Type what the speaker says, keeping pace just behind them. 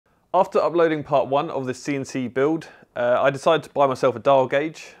After uploading part 1 of this CNC build, I decided to buy myself a dial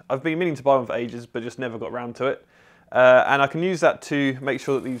gauge. I've been meaning to buy one for ages, but just never got around to it. And I can use that to make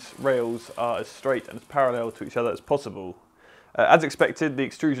sure that these rails are as straight and as parallel to each other as possible. As expected, the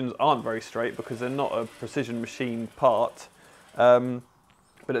extrusions aren't very straight because they're not a precision machine part. But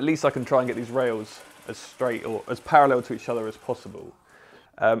at least I can try and get these rails as straight or as parallel to each other as possible.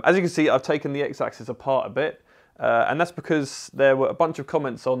 As you can see, I've taken the x-axis apart a bit. And that's because there were a bunch of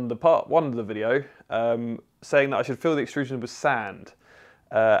comments on the part 1 of the video saying that I should fill the extrusion with sand.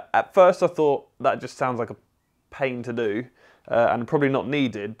 At first I thought that just sounds like a pain to do and probably not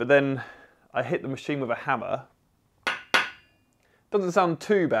needed, but then I hit the machine with a hammer. Doesn't sound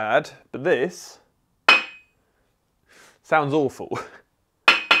too bad, but this sounds awful.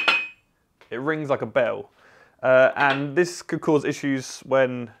 It rings like a bell. And this could cause issues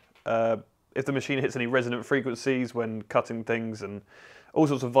when if the machine hits any resonant frequencies when cutting things and all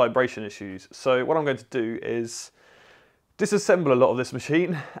sorts of vibration issues. So what I'm going to do is disassemble a lot of this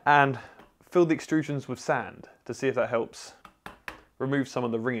machine and fill the extrusions with sand to see if that helps remove some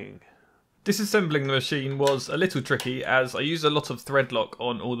of the ringing. Disassembling the machine was a little tricky as I used a lot of thread lock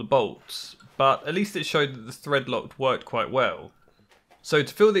on all the bolts, but at least it showed that the thread lock worked quite well. So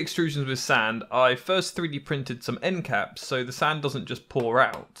to fill the extrusions with sand, I first 3D printed some end caps so the sand doesn't just pour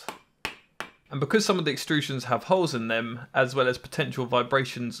out. And because some of the extrusions have holes in them, as well as potential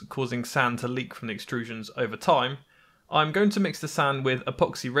vibrations causing sand to leak from the extrusions over time, I'm going to mix the sand with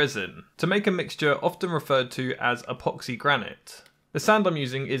epoxy resin to make a mixture often referred to as epoxy granite. The sand I'm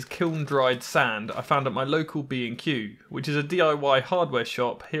using is kiln dried sand I found at my local B&Q, which is a DIY hardware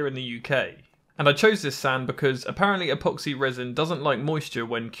shop here in the UK. And I chose this sand because apparently epoxy resin doesn't like moisture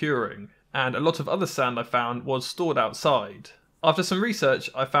when curing, and a lot of other sand I found was stored outside. After some research,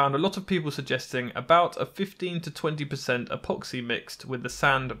 I found a lot of people suggesting about a 15 to 20% epoxy mixed with the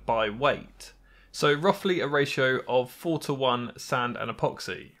sand by weight. So roughly a ratio of 4:1 sand and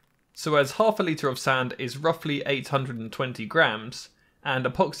epoxy. So as half a litre of sand is roughly 820 grams, and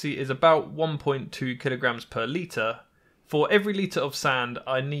epoxy is about 1.2 kilograms per litre, for every litre of sand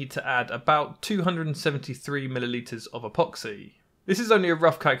I need to add about 273 millilitres of epoxy. This is only a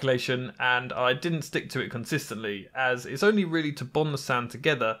rough calculation and I didn't stick to it consistently, as it's only really to bond the sand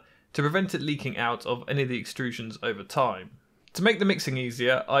together to prevent it leaking out of any of the extrusions over time. To make the mixing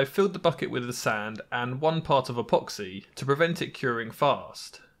easier, I filled the bucket with the sand and 1 part of epoxy to prevent it curing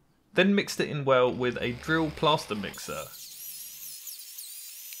fast. Then mixed it in well with a drill plaster mixer.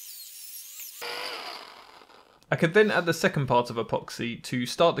 I could then add the second part of epoxy to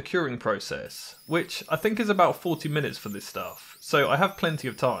start the curing process, which I think is about 40 minutes for this stuff, so I have plenty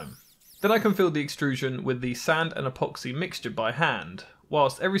of time. Then I can fill the extrusion with the sand and epoxy mixture by hand,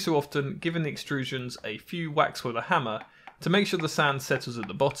 whilst every so often giving the extrusions a few whacks with a hammer to make sure the sand settles at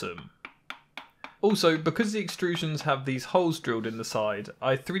the bottom. Also, because the extrusions have these holes drilled in the side,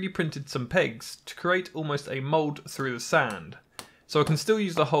 I 3D printed some pegs to create almost a mould through the sand, so I can still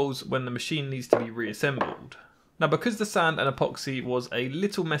use the holes when the machine needs to be reassembled. Now because the sand and epoxy was a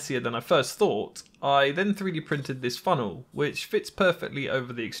little messier than I first thought, I then 3D printed this funnel, which fits perfectly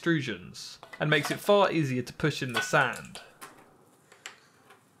over the extrusions, and makes it far easier to push in the sand.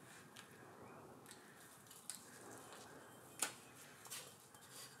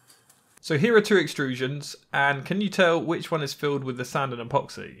 So here are 2 extrusions, and can you tell which one is filled with the sand and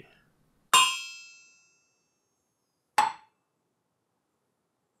epoxy?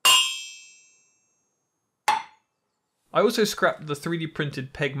 I also scrapped the 3D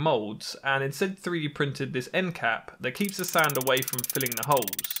printed peg moulds and instead 3D printed this end cap that keeps the sand away from filling the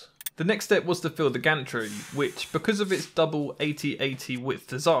holes. The next step was to fill the gantry, which, because of its double 80/80 width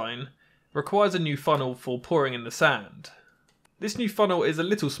design, requires a new funnel for pouring in the sand. This new funnel is a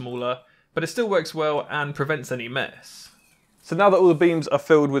little smaller, but it still works well and prevents any mess. So now that all the beams are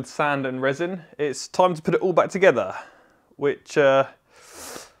filled with sand and resin, it's time to put it all back together, which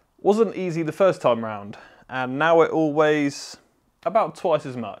wasn't easy the first time round. And now it all weighs about twice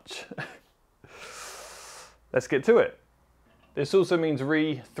as much. Let's get to it. This also means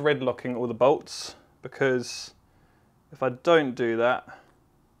re-thread locking all the bolts, because if I don't do that,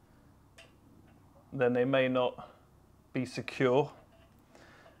 then they may not be secure.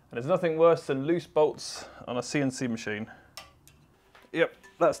 And there's nothing worse than loose bolts on a CNC machine. Yep,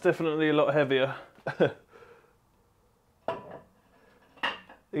 that's definitely a lot heavier.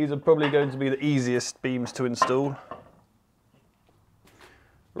 These are probably going to be the easiest beams to install.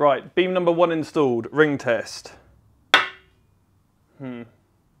 Right, beam number 1 installed, ring test.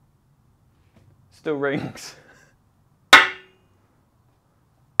 Still rings.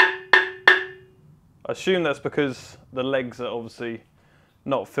 I assume that's because the legs are obviously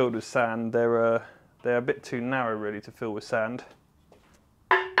not filled with sand. They're a bit too narrow really to fill with sand.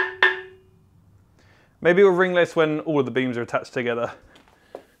 Maybe it'll ring less when all of the beams are attached together.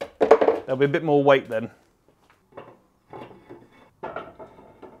 There'll be a bit more weight then.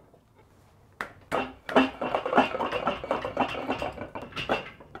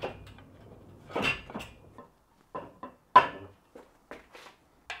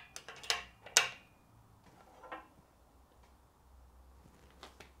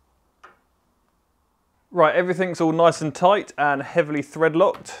 Right, everything's all nice and tight and heavily thread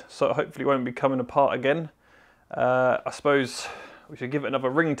locked, so hopefully it won't be coming apart again. I suppose we should give it another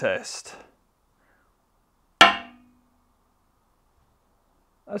ring test.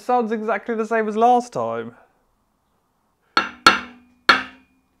 That sounds exactly the same as last time.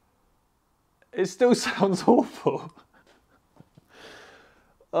 It still sounds awful.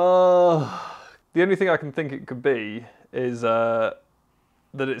 The only thing I can think it could be is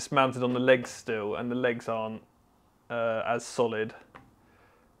that it's mounted on the legs still, and the legs aren't as solid.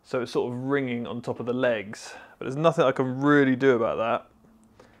 So it's sort of ringing on top of the legs. But there's nothing I can really do about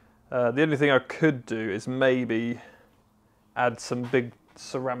that. The only thing I could do is maybe add some big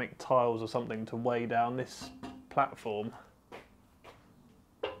ceramic tiles or something to weigh down this platform.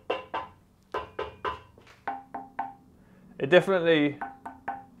 It definitely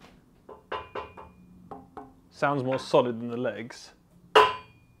sounds more solid than the legs.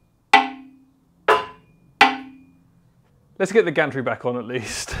 Let's get the gantry back on at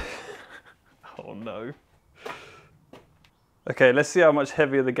least. Oh no. Okay, let's see how much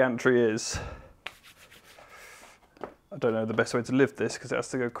heavier the gantry is. I don't know the best way to lift this because it has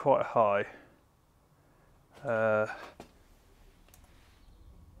to go quite high. Here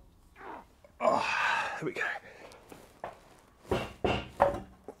we go.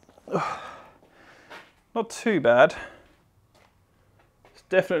 Not too bad. It's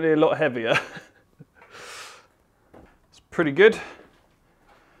definitely a lot heavier. Pretty good.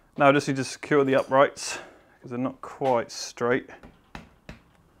 Now I just need to secure the uprights because they're not quite straight.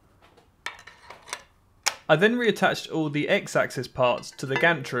 I then reattached all the X-axis parts to the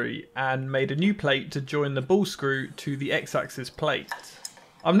gantry and made a new plate to join the ball screw to the X-axis plate.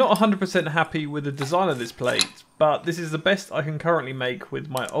 I'm not 100% happy with the design of this plate, but this is the best I can currently make with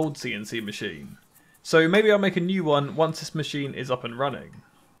my old CNC machine. So maybe I'll make a new one once this machine is up and running.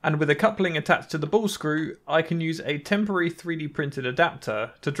 And with a coupling attached to the ball screw, I can use a temporary 3D printed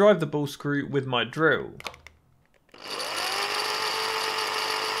adapter to drive the ball screw with my drill.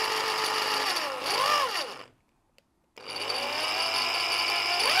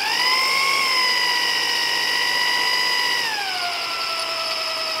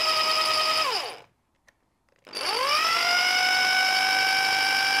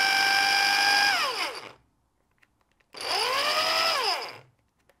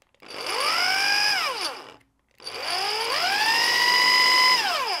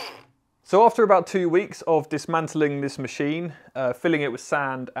 So after about 2 weeks of dismantling this machine, filling it with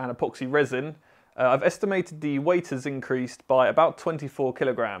sand and epoxy resin, I've estimated the weight has increased by about 24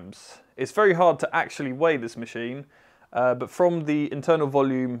 kilograms. It's very hard to actually weigh this machine, but from the internal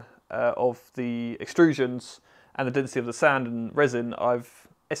volume of the extrusions and the density of the sand and resin, I've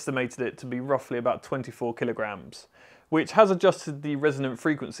estimated it to be roughly about 24 kilograms, which has adjusted the resonant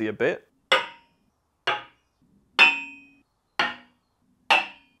frequency a bit.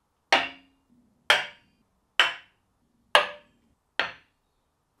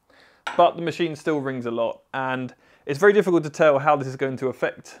 But the machine still rings a lot, and it's very difficult to tell how this is going to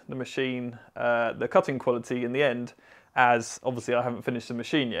affect the machine, the cutting quality in the end, as obviously I haven't finished the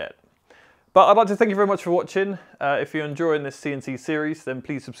machine yet. But I'd like to thank you very much for watching. If you're enjoying this CNC series, then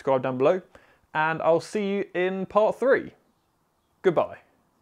please subscribe down below, and I'll see you in part 3. Goodbye.